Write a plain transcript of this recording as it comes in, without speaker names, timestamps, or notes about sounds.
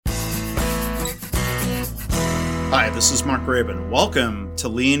Hi, this is Mark Graban. Welcome to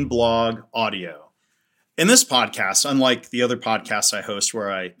Lean Blog Audio. In this podcast, unlike the other podcasts I host where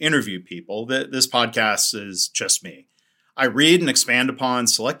I interview people, this podcast is just me. I read and expand upon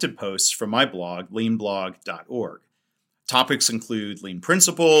selected posts from my blog, leanblog.org. Topics include lean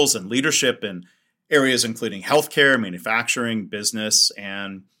principles and leadership in areas including healthcare, manufacturing, business,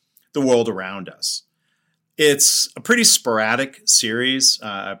 and the world around us. It's a pretty sporadic series.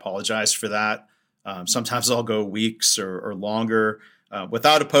 I apologize for that. Sometimes I'll go weeks or longer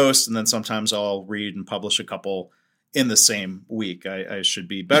without a post, and then sometimes I'll read and publish a couple in the same week. I should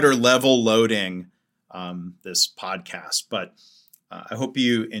be better level loading this podcast, but I hope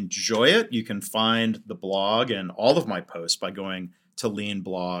you enjoy it. You can find the blog and all of my posts by going to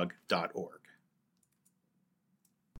leanblog.org.